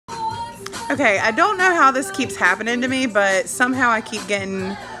Okay, I don't know how this keeps happening to me, but somehow I keep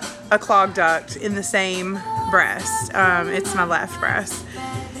getting a clogged duct in the same breast. It's my left breast.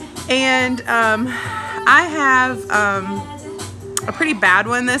 And I have a pretty bad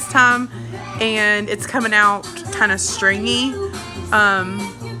one this time, and it's coming out kind of stringy.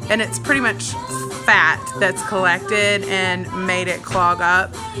 And it's pretty much fat that's collected and made it clog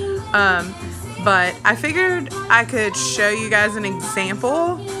up. But I figured I could show you guys an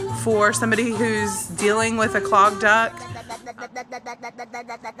example for somebody who's dealing with a clogged duct.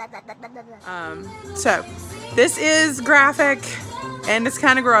 So this is graphic and it's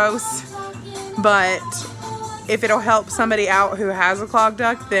kind of gross, but if it'll help somebody out who has a clogged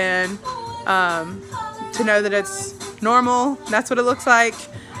duct, then to know that it's normal, that's what it looks like,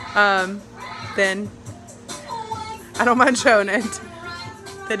 then I don't mind showing it.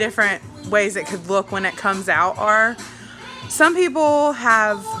 The different ways it could look when it comes out are, some people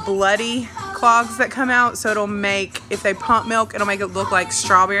have bloody clogs that come out, so it'll make, if they pump milk, it'll make it look like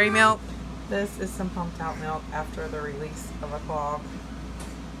strawberry milk. This is some pumped out milk after the release of a clog.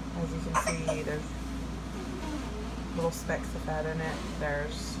 As you can see, there's little specks of fat in it.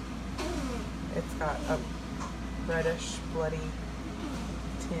 It's got a reddish, bloody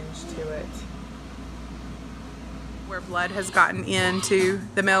tinge to it, where blood has gotten into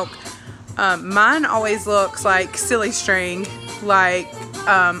the milk. Mine always looks like silly string, like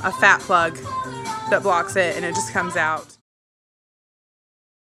a fat plug that blocks it, and it just comes out.